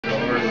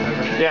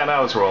Yeah,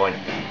 now it's rolling.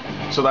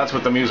 So that's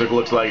what the music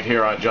looks like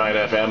here on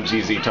Giant FM.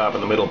 ZZ Top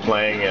in the middle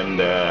playing, and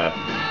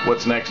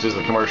what's next is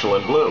the commercial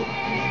in blue.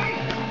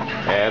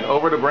 And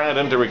over to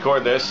Brandon to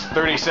record this.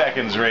 30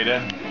 seconds,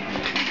 Rita.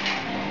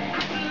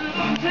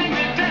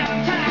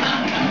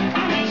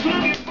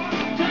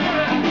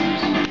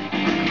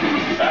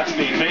 That's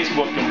the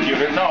Facebook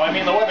computer. No, I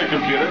mean the weather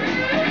computer.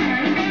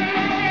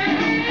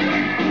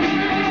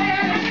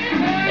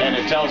 And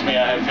it tells me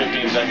I have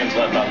 15 seconds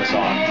left on the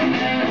song.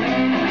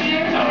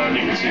 I don't know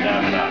if you can see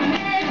that or not.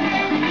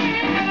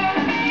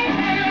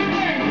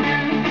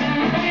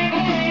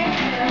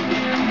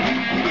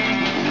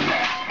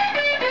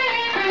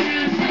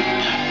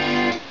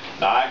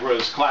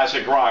 Niagara's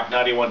Classic Rock,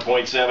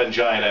 91.7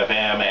 Giant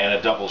FM, and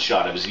a double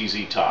shot of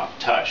ZZ Top.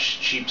 Tush,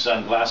 Cheap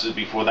Sunglasses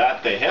before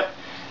that, The Hip,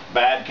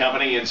 Bad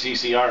Company, and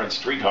CCR and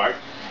Street Heart.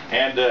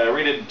 And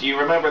Rita, do you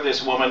remember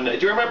this woman? Do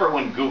you remember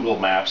when Google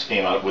Maps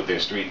came out with their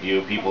Street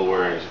View? People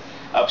were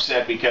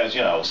upset because, you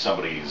know,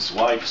 somebody's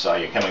wife saw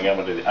you coming out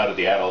of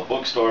the adult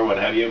bookstore, what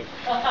have you.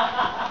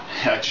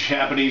 A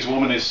Japanese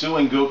woman is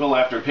suing Google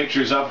after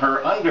pictures of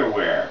her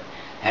underwear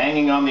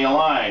hanging on the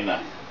line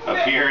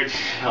appeared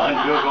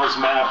on Google's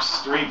Maps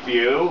Street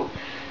View.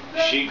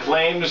 She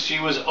claims she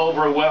was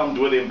overwhelmed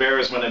with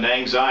embarrassment and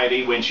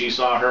anxiety when she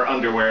saw her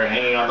underwear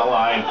hanging on the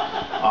line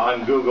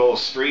on Google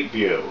Street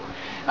View.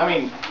 I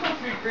mean,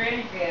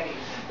 granny panties.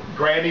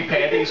 Granny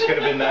panties could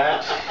have been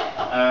that.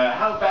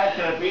 How bad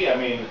can it be? I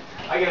mean,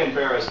 I get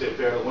embarrassed if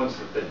they're the ones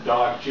that the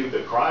dog chewed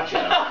the crotch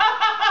out.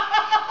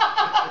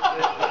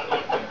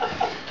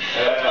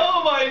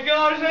 Oh my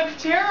gosh,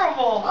 that's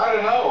terrible. I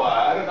don't know.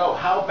 I don't know.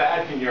 How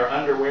bad can your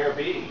underwear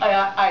be?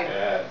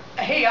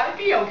 Hey, I'd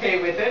be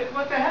okay with it.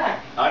 What the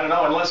heck? I don't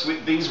know, unless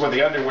these were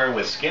the underwear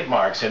with skid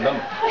marks in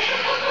them.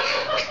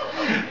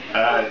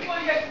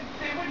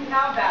 They wouldn't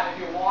have that if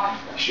you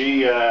washed them.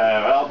 She,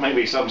 well,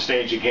 maybe some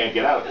stage you can't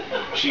get out.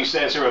 She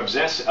says her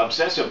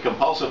obsessive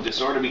compulsive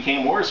disorder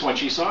became worse when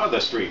she saw the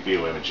Street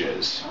View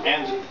images.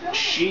 And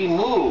she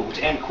moved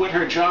and quit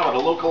her job at a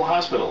local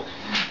hospital.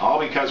 All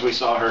because we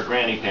saw her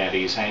granny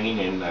panties hanging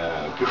in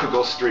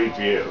Google Street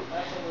View.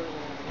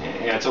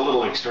 Yeah, it's a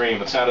little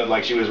extreme. It sounded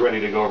like she was ready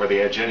to go over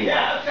the edge anyway.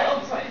 Yeah, it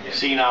sounds like it.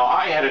 See, now,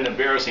 I had an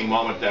embarrassing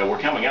moment. We're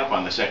coming up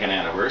on the 2nd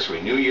anniversary,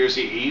 New Year's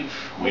Eve.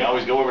 We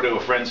always go over to a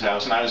friend's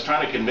house, and I was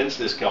trying to convince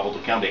this couple to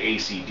come to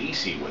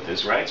AC/DC with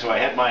us, right? So I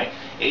had my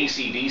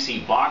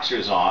AC/DC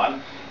boxers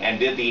on and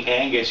did the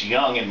Angus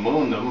Young and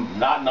mooned them,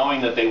 not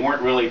knowing that they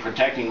weren't really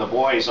protecting the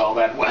boys all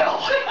that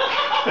well.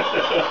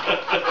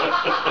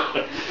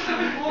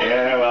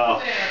 Yeah,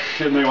 well,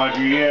 shouldn't they want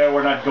you? Yeah,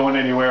 we're not going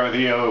anywhere with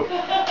you.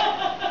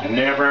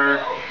 Never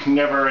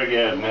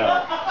again,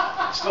 no.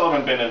 Still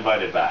haven't been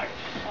invited back.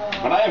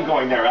 But I am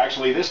going there,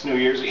 actually. This New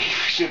Year's Eve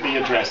should be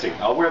interesting.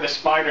 I'll wear the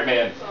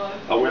Spider-Man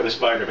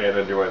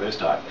underwear this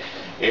time.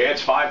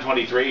 It's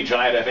 5:23,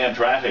 Giant FM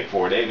traffic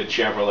for David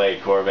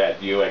Chevrolet, Corvette,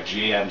 Buick,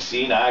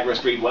 GMC, Niagara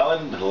Street,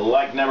 Welland,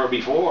 like never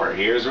before.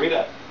 Here's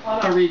Rita.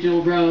 Our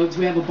regional roads,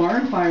 we have a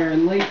barn fire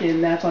in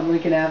Lincoln. That's on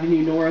Lincoln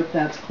Avenue North.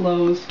 That's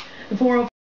closed. The 405